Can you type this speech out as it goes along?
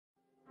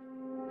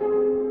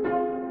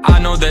I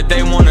know that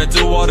they wanna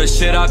do all the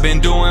shit I've been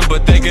doing,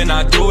 but they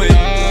cannot do it.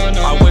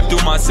 I whip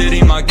through my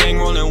city, my gang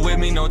rolling with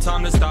me, no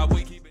time to stop,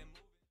 we keep it.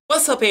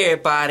 What's up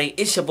everybody,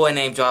 it's your boy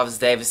named Jarvis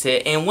Davis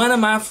here, and one of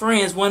my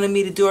friends wanted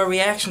me to do a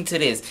reaction to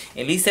this.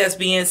 At least that's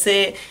being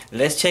said,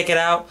 let's check it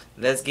out,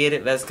 let's get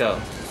it, let's go.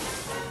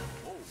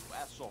 Oh,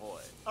 that's ahoy.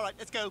 All right,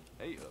 let's go.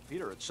 Hey,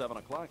 Peter, it's 7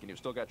 o'clock and you've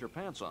still got your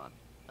pants on.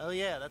 Oh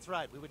yeah, that's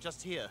right, we were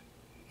just here.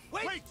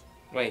 Wait!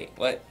 Wait,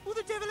 what? Who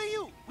the devil are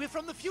you? We're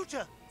from the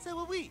future. So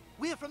are we.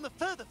 We're from the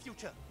further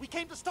future. We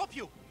came to stop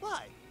you.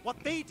 Why?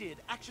 What they did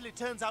actually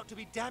turns out to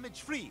be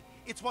damage-free.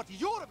 It's what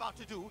you're about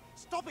to do,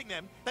 stopping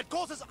them, that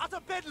causes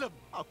utter bedlam.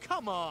 Oh,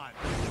 come on.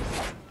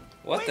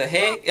 What the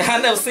heck?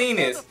 I've never seen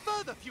this. The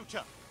further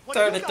future. What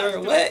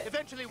what?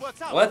 Eventually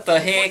works out. What the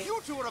heck? What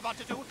you two are about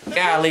to do,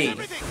 Golly.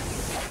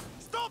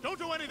 Stop! Don't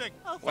do anything.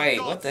 Oh,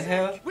 wait, what the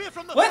hell?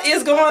 From the what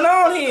is going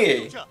on here?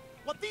 Future.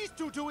 What these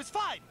two do is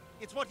fine.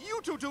 It's what you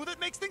two do that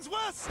makes things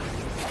worse.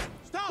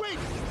 Stop! Wait!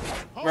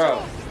 Hold Bro.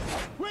 On.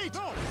 Wait!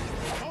 No!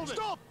 Hold it!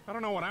 Stop! I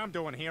don't know what I'm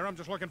doing here. I'm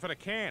just looking for the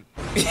can.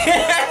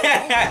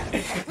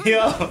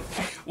 Yo!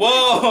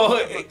 Whoa!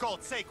 For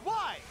God's sake,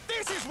 why?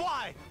 This is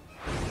why!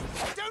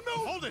 Don't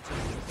move! Hold it!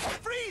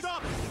 Freeze!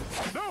 Stop!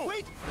 No!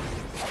 Wait!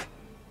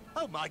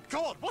 Oh my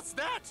God, what's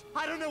that?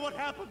 I don't know what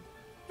happened.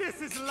 This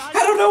is life.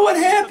 I don't know what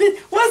happened.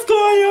 What's going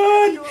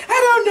on? I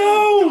don't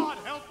know. God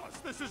help us.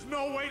 This is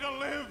no way to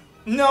live.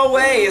 No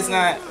way, it's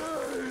not.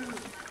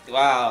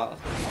 Wow.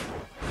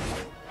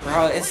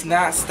 Bro, it's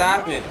not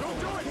stopping.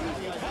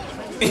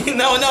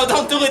 No,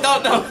 don't do it,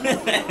 don't.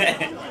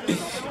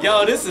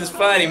 Yo, this is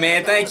funny,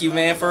 man. Thank you,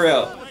 man, for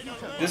real.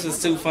 This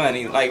is too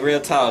funny, like real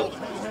talk. All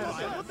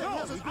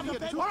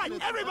right,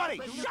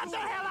 everybody, shut the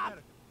hell up.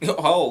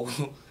 Oh,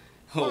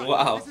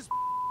 wow.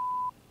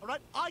 All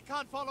right, I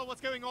can't follow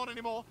what's going on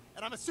anymore,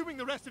 and I'm assuming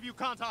the rest of you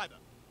can't either.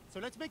 So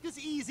let's make this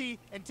easy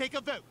and take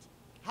a vote.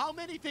 How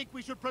many think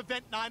we should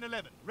prevent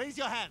 9/11? Raise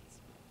your hands.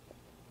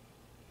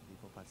 3,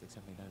 4, 5, 6,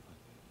 7, 8, 9,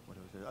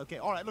 10. Okay,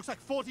 all right, looks like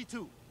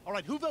 42. All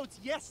right, who votes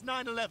yes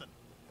 9/11?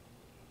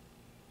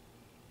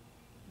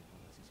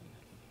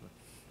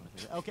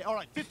 Okay, all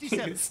right,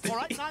 57. All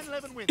right,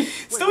 9/11 wins.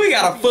 Still, we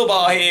got a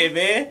football head,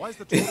 man. Why is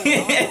the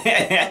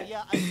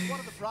yeah, I think one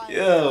of the Brians.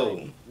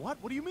 Yo.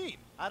 What do you mean?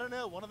 I don't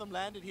know. One of them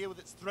landed here with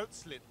its throat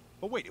slit.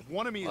 But wait, if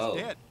one of me is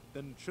dead,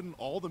 then shouldn't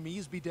all the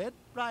me's be dead?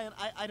 Brian,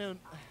 I don't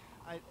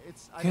know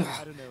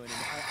anymore.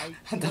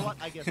 You know what?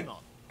 I guess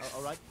not.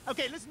 All right.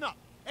 Okay, listen up.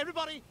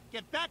 Everybody,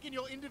 get back in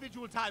your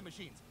individual time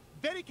machines.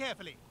 Very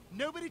carefully.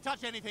 Nobody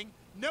touch anything.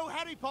 No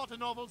Harry Potter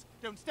novels.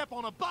 Don't step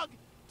on a bug.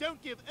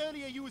 Don't give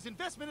earlier use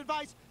investment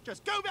advice.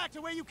 Just go back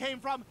to where you came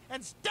from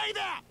and stay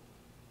there.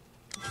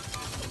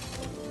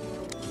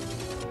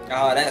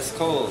 Oh, that's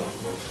cool.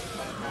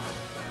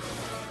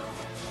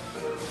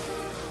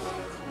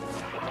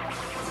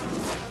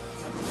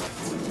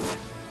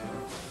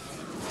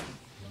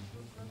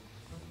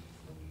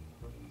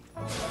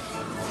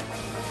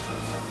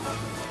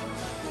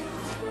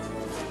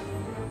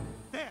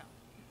 There.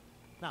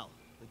 Now,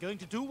 we're going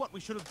to do what we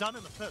should have done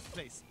in the first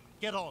place.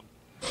 Get on.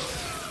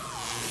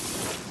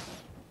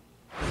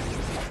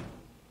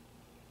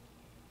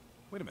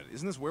 Wait a minute,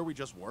 isn't this where we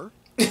just were?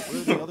 Where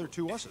are the other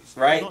two us's?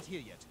 Right? We're not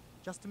here yet.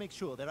 Just to make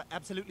sure there are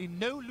absolutely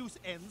no loose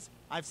ends,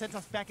 I've sent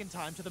us back in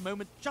time to the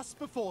moment just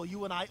before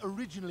you and I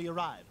originally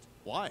arrived.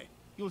 Why?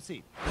 You'll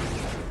see.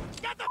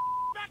 Get the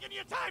back in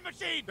your time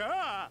machine! Who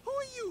are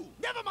you?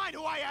 Never mind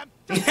who I am!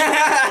 Just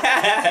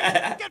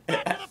get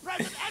back to the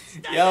present and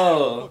stay Yo.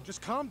 Oh,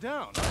 just calm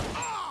down.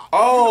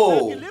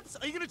 Oh. Your lips?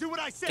 Are you gonna do what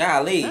I say?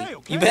 Golly. Hey,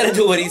 okay. You better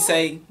do what he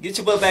say. Get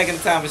your butt back in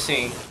the time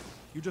machine.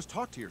 You just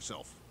talk to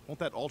yourself. Won't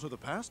that alter the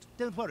past?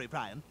 Don't worry,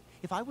 Brian.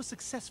 If I was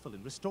successful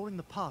in restoring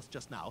the past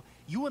just now,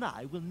 you and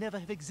I will never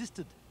have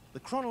existed. The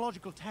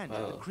chronological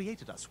tangent that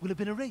created us will have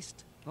been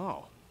erased.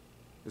 Oh.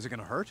 Is it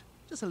gonna hurt?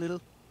 Just a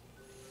little.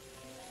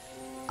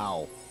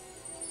 Ow.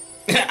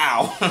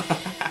 Ow.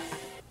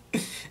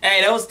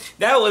 Hey,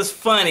 that was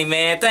funny,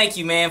 man. Thank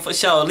you, man, for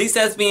sure. At least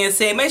that's being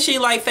said. Make sure you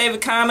like,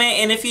 favorite, comment,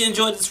 and if you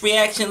enjoyed this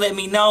reaction, let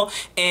me know.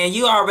 And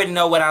you already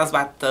know what I was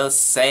about to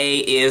say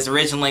is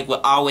original link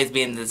will always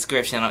be in the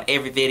description on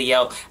every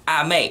video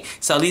I make.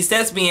 So at least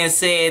that's being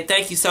said.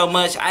 Thank you so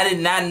much. I did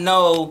not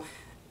know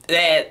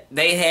that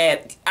they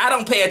had. I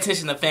don't pay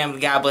attention to Family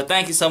Guy, but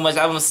thank you so much.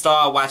 I'm gonna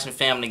start watching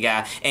Family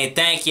Guy, and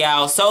thank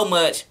y'all so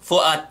much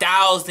for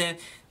 1,000.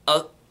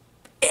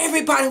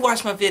 Everybody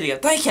watch my video.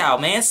 Thank y'all,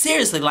 man.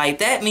 Seriously, like,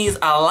 that means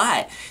a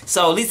lot.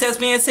 So, at least that's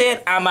being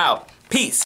said, I'm out. Peace.